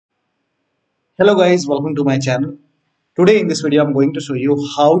Hello guys, welcome to my channel. Today in this video I'm going to show you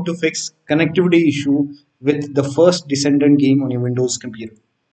how to fix connectivity issue with the First Descendant game on your Windows computer.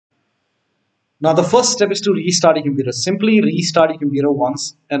 Now the first step is to restart your computer. Simply restart your computer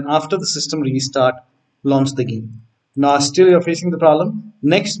once and after the system restart, launch the game. Now still you're facing the problem.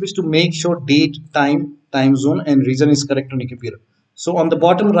 Next is to make sure date, time zone and region is correct on your computer. So on the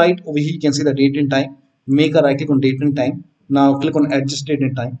bottom right over here you can see the date and time. Make a right click on date and time. Now click on adjust date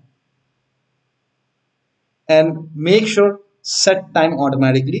and time. And make sure set time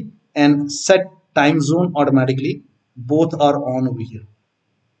automatically and set time zone automatically, both are on over here.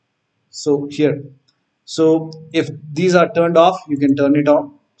 So here, so if these are turned off you can turn it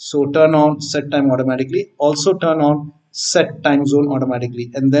on. So turn on set time automatically, also turn on set time zone automatically,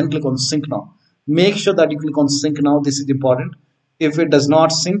 and then click on sync now. Make sure that you click on sync now, this is important. If it does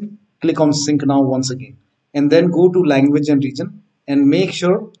not sync, click on sync now once again, and then go to language and region and make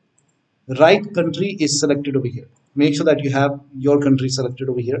sure right country is selected over here. Make sure that you have your country selected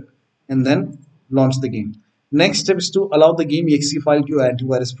over here and then launch the game. Next step is to allow the game exe file to your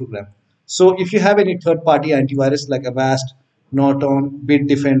antivirus program. So if you have any third-party antivirus like Avast, Norton,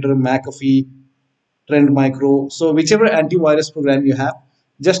 Bitdefender, McAfee, Trend Micro, so whichever antivirus program you have,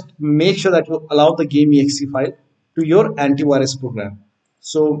 just make sure that you allow the game exe file to your antivirus program.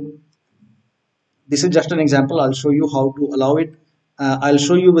 So this is just an example. I'll show you how to allow it. I'll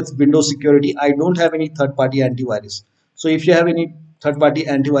show you with Windows security. I don't have any third-party antivirus. So if you have any third-party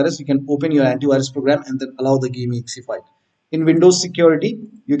antivirus, you can open your antivirus program and then allow the game exe file. In Windows security,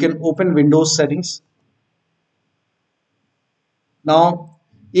 you can open Windows settings. Now,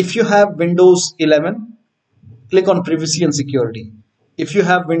 if you have Windows 11, click on privacy and security. If you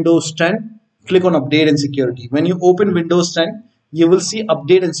have Windows 10, click on update and security. When you open Windows 10, you will see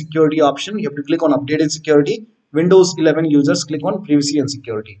update and security option. You have to click on update and security. Windows 11 users click on privacy and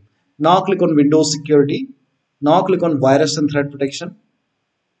security. Now click on Windows security. Now click on virus and threat protection.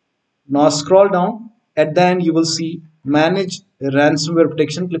 Now scroll down. At the end you will see manage ransomware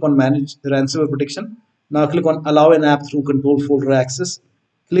protection. Click on manage ransomware protection. Now click on allow an app through control folder access.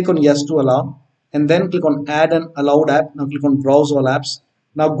 Click on yes to allow, and then click on add an allowed app. Now click on browse all apps.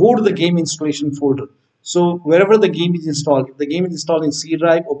 Now go to the game installation folder. So wherever the game is installed, if the game is installed in C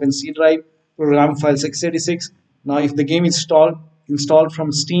drive, open C drive, program files x86. Now if the game is installed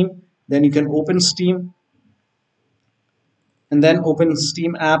from Steam, then you can open Steam and then open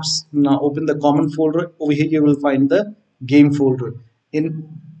Steam apps. Now open the common folder. Over here you will find the game folder.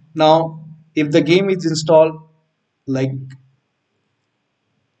 Now if the game is installed, like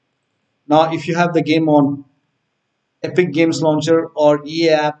now if you have the game on Epic Games Launcher or EA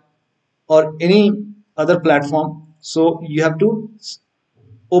app or any other platform, so you have to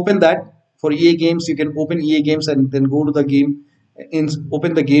open that. For EA games you can open EA games and then go to the game,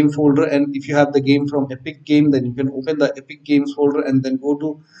 open the game folder, and if you have the game from Epic Game, then you can open the Epic Games folder and then go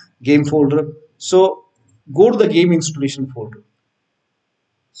to game folder. So go to the game installation folder.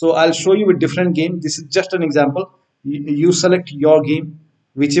 So I'll show you a different game. This is just an example. You select your game,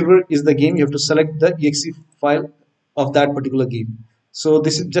 whichever is the game, you have to select the exe file of that particular game. So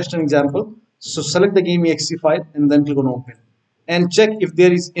this is just an example. So select the game exe file and then click on open and check if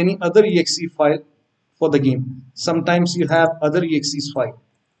there is any other exe file for the game. Sometimes you have other exe file.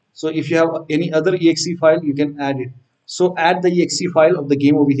 So if you have any other exe file, you can add it. So add the exe file of the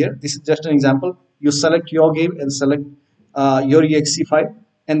game over here. This is just an example. You select your game and select your exe file,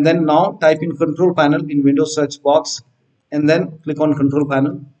 and then now type in control panel in Windows search box and then click on control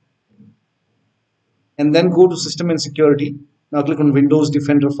panel and then go to system and security. Now click on Windows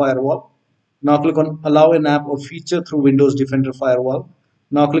Defender Firewall. Now click on allow an app or feature through Windows Defender Firewall.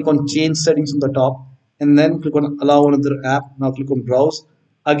 Now click on change settings on the top and then click on allow another app. Now click on browse.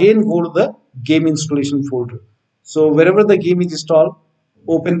 Again go to the game installation folder. So wherever the game is installed,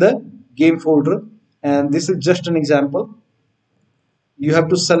 open the game folder, and this is just an example. You have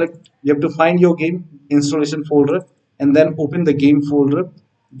to find your game installation folder and then open the game folder.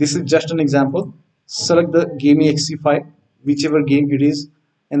 This is just an example. Select the game exe file, whichever game it is,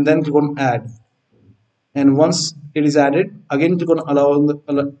 and then click on add. And once it is added, again click on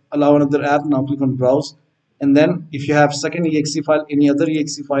allow another app. Now click on browse, and then if you have second exe file, any other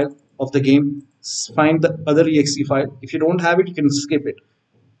exe file of the game, find the other exe file. If you don't have it, you can skip it.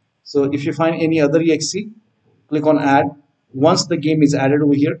 So if you find any other exe, click on add. Once the game is added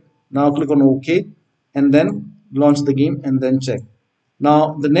over here, now click on OK and then launch the game and then check.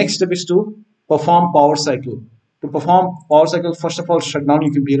 Now the next step is to perform power cycle. To perform power cycle, first of all shut down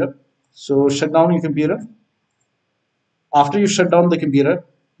your computer. So shut down your computer. After you shut down the computer,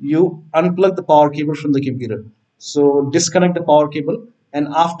 you unplug the power cable from the computer. So disconnect the power cable And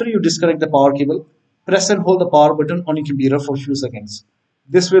after you disconnect the power cable, press and hold the power button on your computer for a few seconds.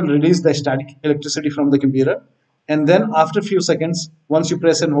 This will release the static electricity from the computer. And then after a few seconds, once you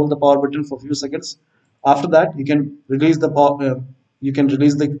press and hold the power button for a few seconds, after that you can release the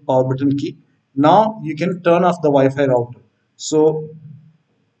power button key. Now you can turn off the Wi-Fi router. So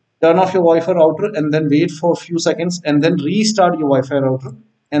turn off your Wi-Fi router and then wait for a few seconds and then restart your Wi-Fi router,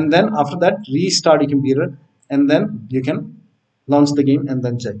 and then after that restart your computer, and then you can launch the game and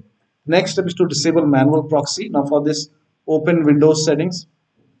then check. Next step is to disable manual proxy. Now for this, open Windows settings,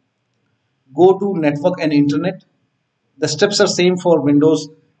 go to network and internet. The steps are same for Windows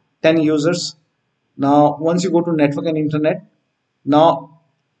 10 users. Now once you go to network and internet, now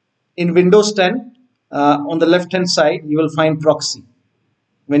in Windows 10, on the left hand side you will find proxy.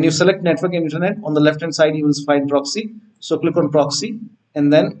 When you select network and internet, on the left hand side you will find proxy. So click on proxy,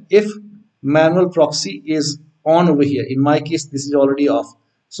 and then if manual proxy is on over here, in my case this is already off,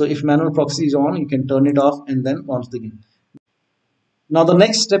 so if manual proxy is on, you can turn it off and then launch the game. Now the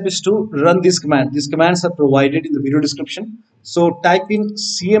next step is to run this command. These commands are provided in the video description. So type in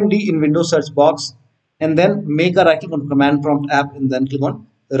cmd in Windows search box, and then make a right click on command prompt app, and then click on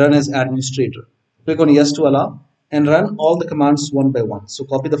run as administrator. Click on yes to allow and run all the commands one by one. So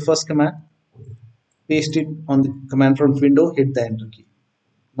copy the first command, paste it on the command prompt window, hit the enter key.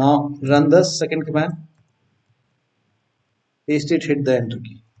 Now run the second command, paste it, hit the enter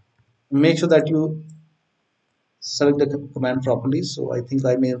key. Make sure that you select the command properly. So I think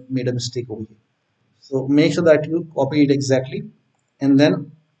I may have made a mistake over here. So make sure that you copy it exactly and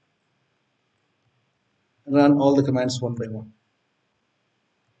then run all the commands one by one.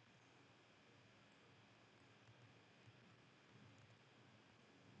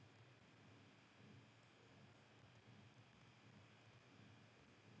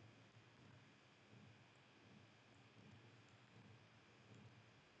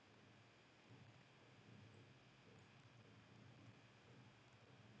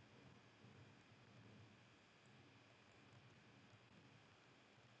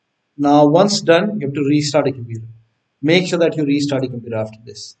 Now once done, you have to restart a computer. Make sure that you restart a computer after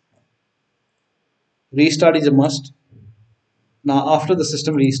this. Restart is a must. Now after the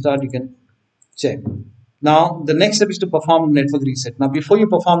system restart, you can check. Now the next step is to perform network reset. Now before you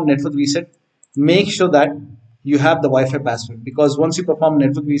perform network reset, make sure that you have the Wi-Fi password, because once you perform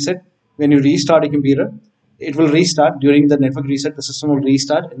network reset, when you restart a computer, it will restart. During the network reset, the system will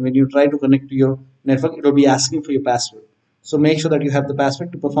restart, and when you try to connect to your network, it will be asking for your password. So make sure that you have the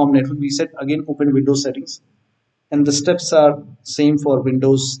password to perform network reset. Again, open Windows settings, and the steps are same for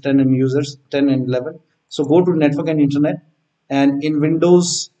Windows 10 and users 10 and 11. So go to network and internet, and in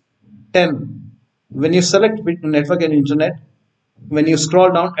Windows 10, when you select network and internet, when you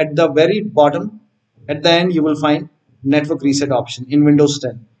scroll down at the very bottom, at the end you will find network reset option in Windows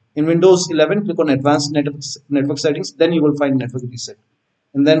 10. In Windows 11, click on advanced network settings, then you will find network reset,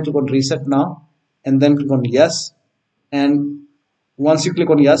 and then click on reset now, and then click on yes. And once you click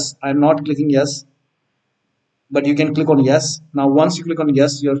on yes, I'm not clicking yes, but you can click on yes. Now once you click on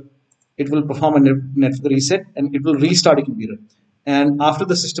yes, it will perform a network reset and it will restart your computer. And after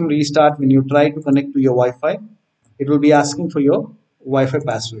the system restart, when you try to connect to your Wi-Fi, it will be asking for your Wi-Fi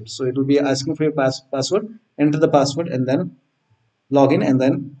password. So it will be asking for your password, enter the password, and then log in, and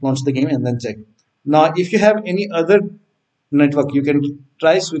then launch the game, and then check. Now if you have any other network, you can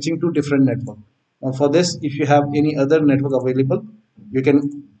try switching to different network. Now for this, if you have any other network available, you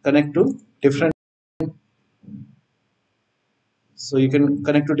can connect to different. So you can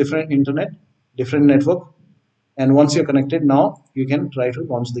connect to different internet, different network, and once you're connected, now you can try to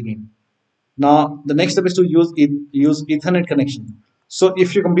launch the game. Now the next step is to use Ethernet connection. So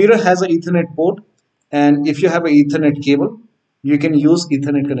if your computer has an Ethernet port, and if you have an Ethernet cable, you can use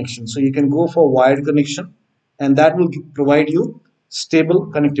Ethernet connection. So you can go for wired connection, and that will provide you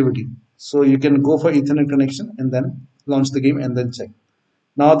stable connectivity. So you can go for Ethernet connection and then launch the game and then check.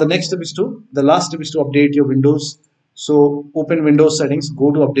 Now the next step is the last step is to update your Windows. So open Windows settings,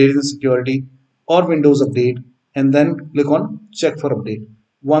 go to update the security or Windows update, and then click on check for update.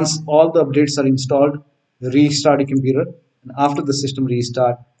 Once all the updates are installed, restart your computer, and after the system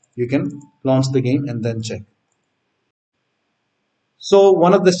restart, you can launch the game and then check. So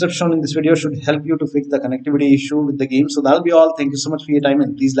one of the steps shown in this video should help you to fix the connectivity issue with the game. So that'll be all. Thank you so much for your time,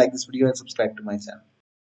 and please like this video and subscribe to my channel.